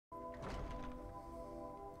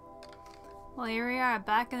Well, here we are,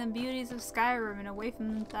 back in the beauties of Skyrim and away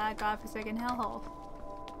from that godforsaken hellhole.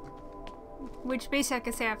 Which basically I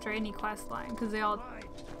could say after any quest line, because they all...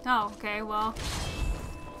 Oh, okay, well...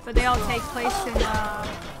 But they all take place in,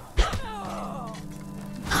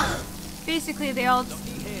 basically they all...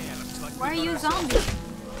 Why are you a zombie?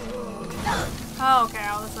 Oh, okay,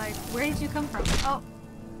 I was like, where did you come from? Oh.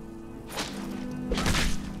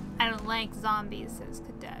 I don't like zombies, says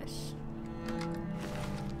Kadesh.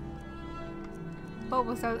 But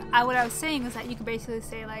what I was saying is that you could basically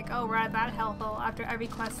say like, oh, we're at that hellhole after every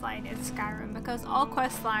quest line in Skyrim, because all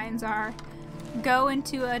quest lines are go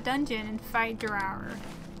into a dungeon and fight Drower.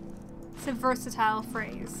 It's a versatile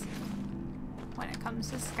phrase when it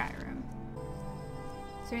comes to Skyrim.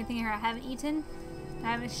 Is there anything here I haven't eaten?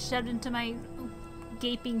 I haven't shoved into my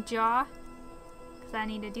gaping jaw? Because I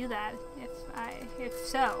need to do that if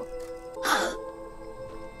so.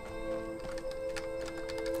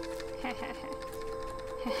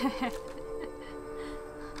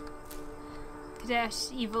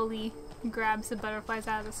 Kadesh evilly grabs the butterflies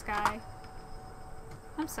out of the sky.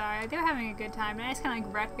 I'm sorry, they were having a good time, and I just kind of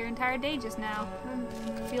like wrecked their entire day just now. I'm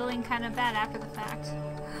feeling kind of bad after the fact.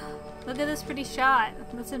 Look at this pretty shot.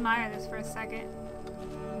 Let's admire this for a second.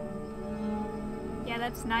 Yeah,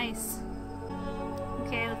 that's nice.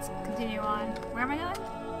 Okay, let's continue on. Where am I going?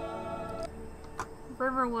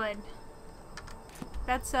 Riverwood.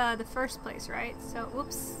 That's the first place, right? So,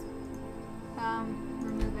 whoops.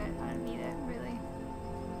 Remove it. I don't need it, really.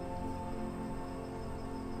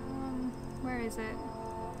 Where is it?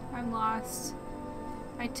 I'm lost.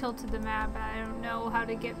 I tilted the map, but I don't know how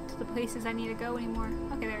to get to the places I need to go anymore.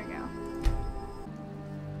 Okay, there we go.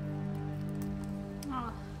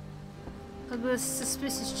 Oh. Look at this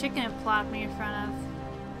suspicious chicken it plopped me in front of.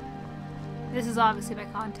 This is obviously my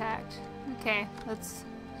contact. Okay, let's...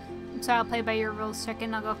 So I'll play by your rules,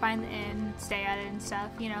 chicken. I'll go find the inn, stay at it and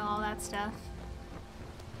stuff. You know, all that stuff.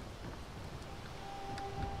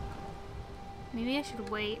 Maybe I should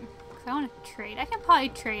wait, because I want to trade. I can probably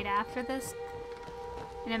trade after this.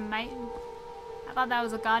 And it might... I thought that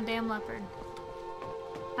was a goddamn leopard.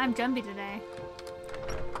 I'm jumpy today.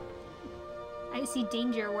 I see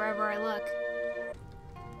danger wherever I look.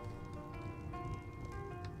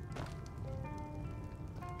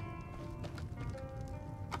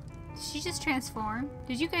 Did she just transform?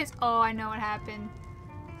 Did you guys... Oh, I know what happened.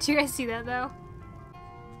 Did you guys see that, though?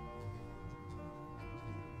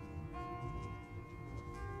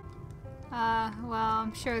 Well,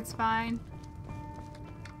 I'm sure it's fine.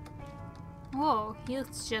 Whoa, he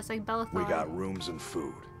looks just like Delphine. We got rooms and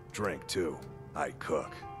food. Drink, too. I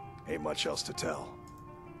cook. Ain't much else to tell.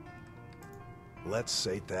 Let's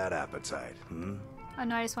sate that appetite, hmm? Oh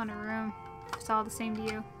no, I just want a room. It's all the same to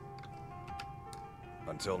you.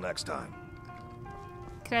 Until next time.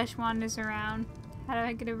 Kadesh wanders around. How do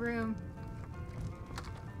I get a room?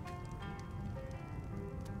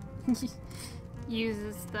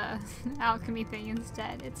 Uses the alchemy thing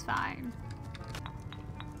instead. It's fine.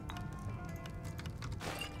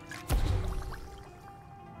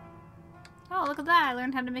 Oh, look at that! I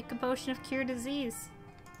learned how to make a potion of cure disease.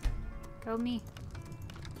 Go me.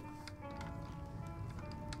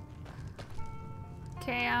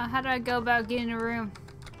 Okay, how do I go about getting a room?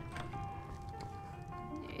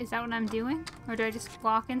 Is that what I'm doing? Or do I just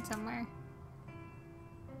walk in somewhere?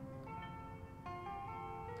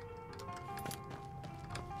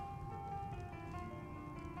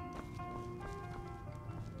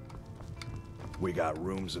 We got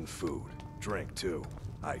rooms and food. Drink, too.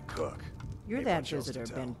 I cook. You're Ain't that much else to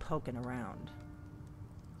visitor tell. been poking around.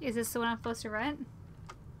 Is this the one I'm supposed to rent?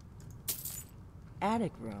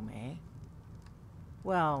 Attic room, eh?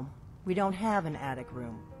 Well, we don't have an attic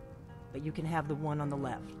room, but you can have the one on the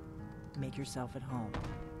left. Make yourself at home.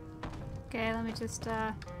 Okay, let me just,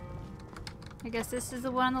 I guess this is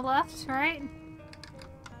the one on the left, right?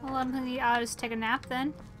 Well, I'll just take a nap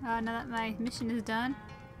then, now that my mission is done.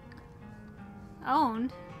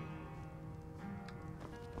 Owned?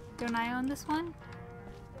 Don't I own this one?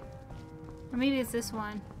 Or maybe it's this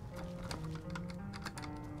one.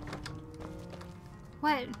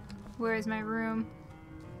 What? Where is my room?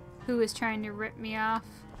 Who is trying to rip me off?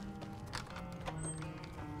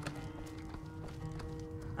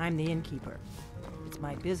 I'm the innkeeper. It's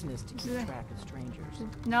my business to keep track of strangers.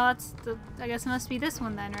 No, that's the... I guess it must be this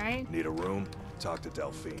one then, right? Need a room? Talk to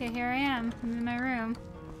Delphine. Okay, here I am. I'm in my room.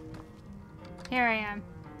 Here I am.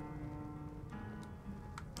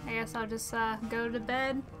 I guess I'll just go to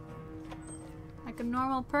bed like a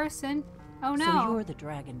normal person. Oh no! So you're the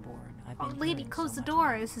Dragonborn. I've been lady, hearing close so the much door.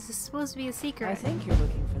 about. This is supposed to be a secret. I think you're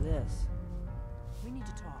looking for this. We need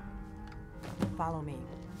to talk. Follow me.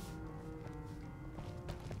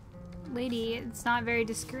 lady, it's not very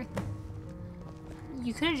discreet.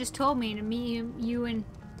 You could have just told me to meet you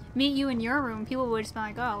in your room. People would just be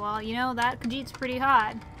like, oh, well, you know, that Khajiit's pretty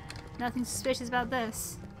hot. Nothing suspicious about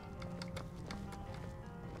this.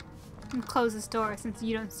 And close this door since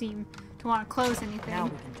you don't seem to want to close anything. Now we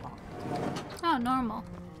can talk. Oh, normal.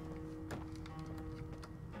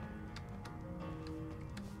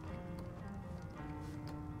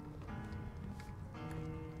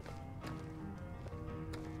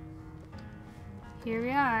 Here we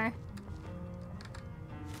are.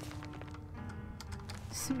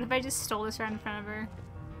 What if I just stole this right in front of her?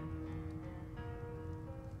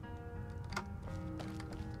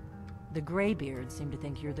 The Greybeards seem to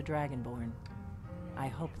think you're the Dragonborn. I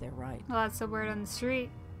hope they're right. Well, that's the word on the street.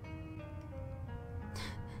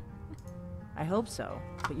 I hope so,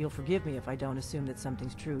 but you'll forgive me if I don't assume that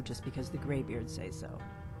something's true just because the Greybeards say so.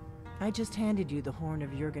 I just handed you the horn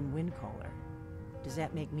of Jurgen Windcaller. Does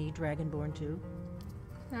that make me Dragonborn too?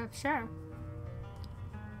 Sure.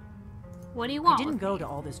 What do you want? I didn't go to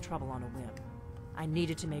all this trouble on a whim. I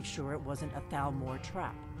needed to make sure it wasn't a Thalmor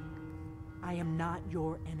trap. I am not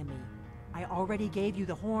your enemy. I already gave you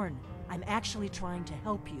the horn. I'm actually trying to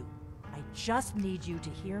help you. I just need you to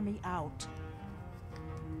hear me out.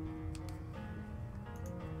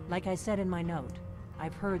 Like I said in my note,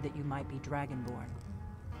 I've heard that you might be Dragonborn.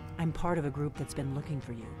 I'm part of a group that's been looking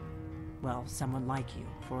for you. Well, someone like you,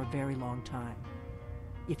 for a very long time.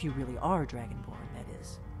 If you really are Dragonborn, that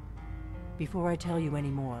is. Before I tell you any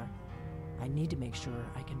more, I need to make sure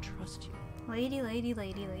I can trust you. Lady, lady,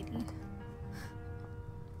 lady, lady.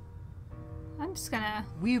 I'm just gonna...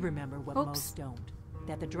 We remember what most don't.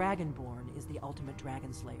 That the Dragonborn is the ultimate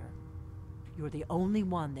dragon slayer. You're the only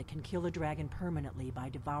one that can kill a dragon permanently by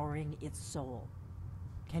devouring its soul.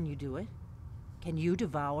 Can you do it? Can you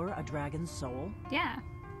devour a dragon's soul? Yeah.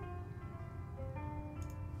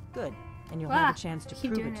 Good. And you'll have a chance to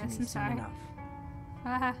prove it to me soon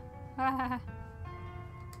enough.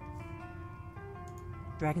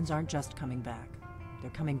 Dragons aren't just coming back.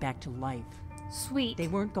 They're coming back to life. Sweet. They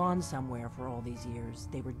weren't gone somewhere for all these years.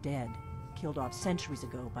 They were dead, killed off centuries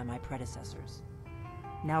ago by my predecessors.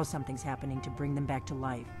 Now something's happening to bring them back to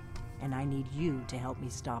life, and I need you to help me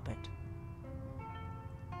stop it.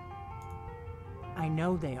 I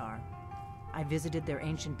know they are. I visited their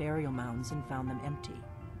ancient burial mounds and found them empty,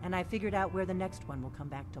 and I figured out where the next one will come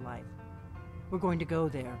back to life. We're going to go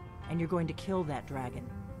there, and you're going to kill that dragon.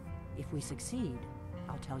 If we succeed,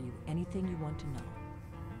 I'll tell you anything you want to know.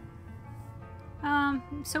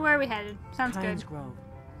 So where are we headed? Sounds Kyne's good. Grove.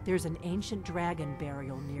 There's an ancient dragon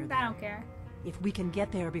burial near there. I don't care. If we can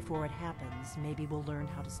get there before it happens, maybe we'll learn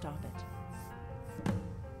how to stop it.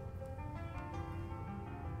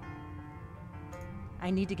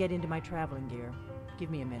 I need to get into my traveling gear. Give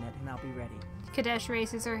me a minute and I'll be ready. Kadesh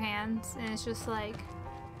raises her hands and it's just like...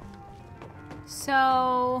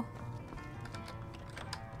 So...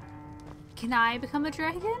 Can I become a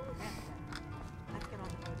dragon? Let's get on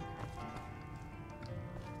the road.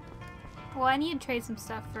 Well, I need to trade some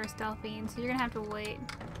stuff first, Delphine, so you're gonna have to wait.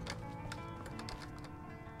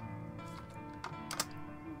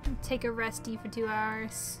 Take a resty for 2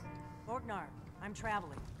 hours. Orgnar, I'm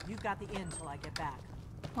traveling. You've got the inn till I get back.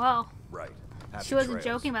 Well, Right. Happy she wasn't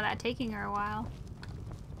trails. joking about that taking her a while.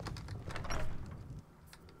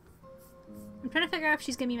 I'm trying to figure out if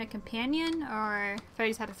she's gonna be my companion or if I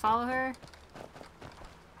just have to follow her.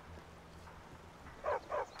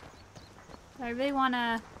 I really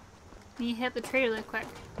wanna hit up the trader really quick.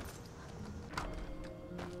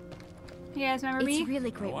 You guys remember me? It's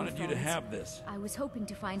really great. I wanted you to have this. I was hoping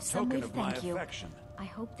to find some way Token to of my thank you. affection. I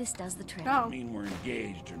hope this does the trick. Oh. I mean we're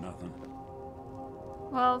engaged or nothing.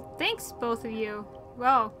 Well, thanks both of you.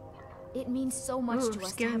 Whoa, It means so much Ooh, to she's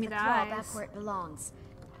us to giving have me the the claw eyes. back where it belongs.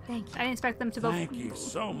 Thank you. I didn't expect them to both Thank you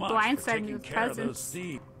so much blindside for me taking with care of those presents.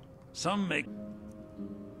 seeds. Some make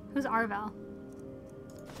Who's Arvel?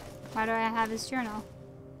 Why do I have his journal?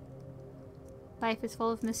 Life is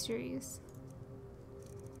full of mysteries.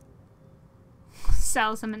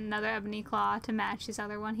 Sells him another ebony claw to match his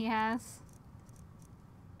other one he has.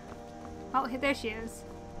 Oh, there she is.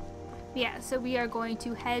 Yeah, so we are going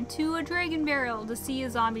to head to a dragon burial to see a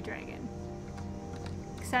zombie dragon.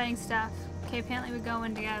 Exciting stuff. Okay, apparently we're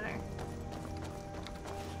going together.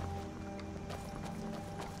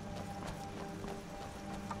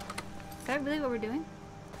 Is that really what we're doing?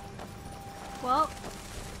 Well,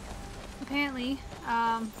 apparently,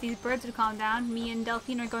 these birds have calmed down. Me and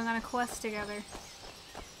Delphine are going on a quest together.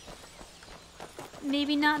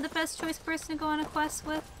 Maybe not the best choice person to go on a quest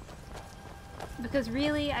with. Because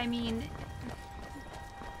really, I mean,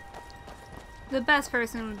 the best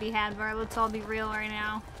person would be Hadvar. Let's all be real right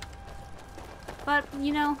now. But,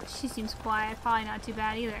 you know, she seems quiet. Probably not too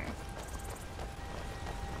bad either.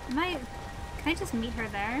 Can I just meet her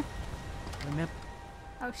there? Remember.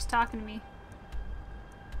 Oh, she's talking to me.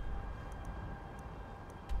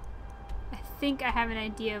 I think I have an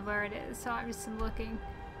idea of where it is, so I'm just looking.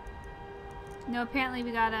 No, apparently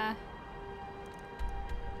we gotta...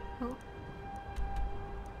 Oh.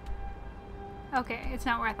 Okay, it's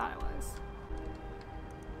not where I thought it was.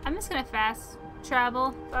 I'm just gonna fast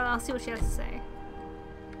travel, but I'll see what she has to say.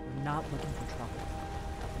 We're not looking for trouble.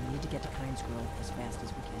 We need to get to Kynes Grove as fast as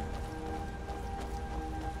we can.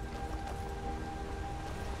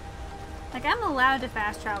 Like, I'm allowed to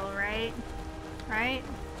fast travel, right? Right?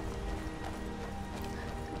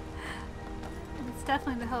 It's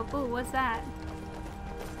definitely the hope. Ooh, what's that?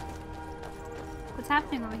 What's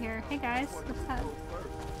happening over here? Hey guys, what's up?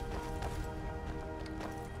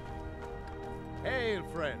 Hail,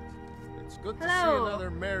 friend. It's good to see Hello.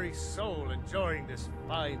 another merry soul enjoying this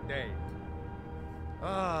fine day.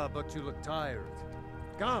 Ah, but you look tired.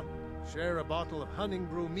 Come, share a bottle of honey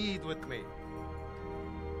brew mead with me.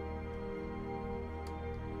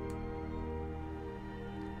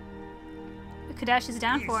 Kadesh is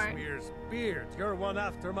down for it. Eastmere's beard, you're one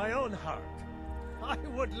after my own heart. I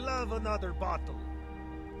would love another bottle.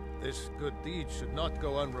 This good deed should not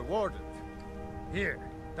go unrewarded. Here,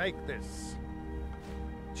 take this.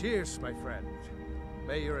 Cheers, my friend.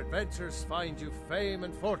 May your adventures find you fame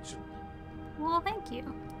and fortune. Well, thank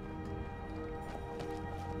you.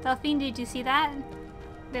 Delphine, did you see that?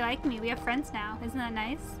 They like me. We have friends now. Isn't that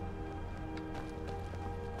nice?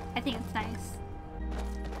 I think it's nice.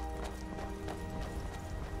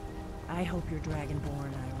 I hope you're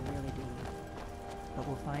Dragonborn, I really do. But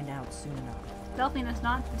we'll find out soon enough. Delphine, that's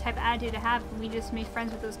not the type of attitude to have when we just made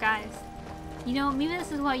friends with those guys. You know, maybe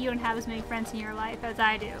this is why you don't have as many friends in your life as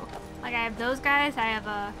I do. Like, I have those guys, I have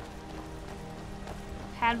a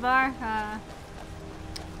Hadvar,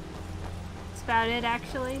 that's about it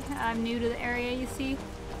actually. I'm new to the area, you see.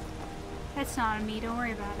 That's not on me, don't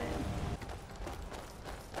worry about it.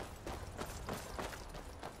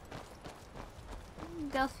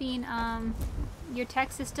 Delphine, your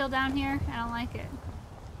text is still down here? I don't like it.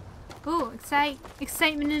 Ooh,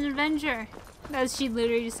 excitement and adventure. As she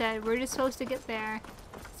literally just said, we're just supposed to get there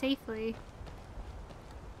safely.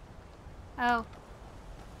 Oh.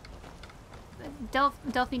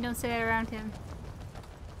 Delphine, don't say that around him.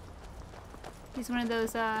 He's one of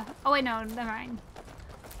those, oh wait, no, never mind.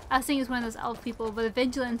 I was thinking he's one of those elf people, but the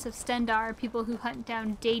Vigilants of Stendar are people who hunt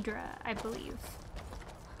down Daedra, I believe.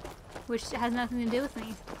 Which has nothing to do with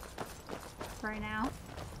me. Right now.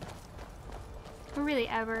 Or really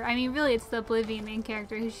ever. I mean, really it's the Oblivion main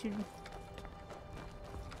character who should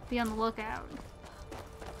be on the lookout.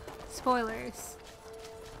 Spoilers.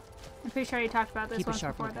 I'm pretty sure I already talked about this Keep a once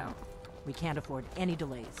sharp before, lookout. though. We can't afford any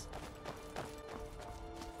delays.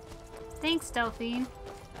 Thanks, Delphine.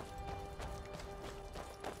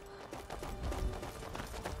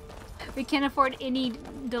 We can't afford any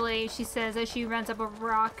delays, she says as she runs up a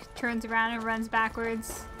rock, turns around and runs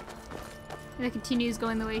backwards. And it continues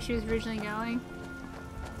going the way she was originally going.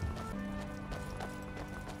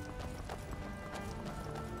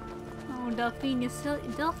 Oh, Delphine, you're still...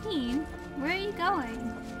 Delphine? Where are you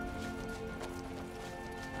going?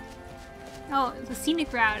 Oh, it's a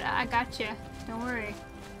scenic route. I gotcha. Don't worry.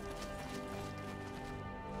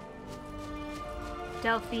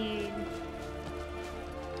 Delphine.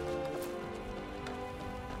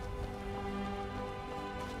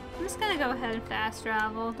 I'm just gonna go ahead and fast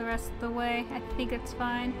travel the rest of the way. I think it's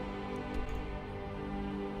fine.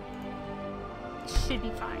 It should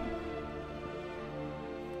be fine.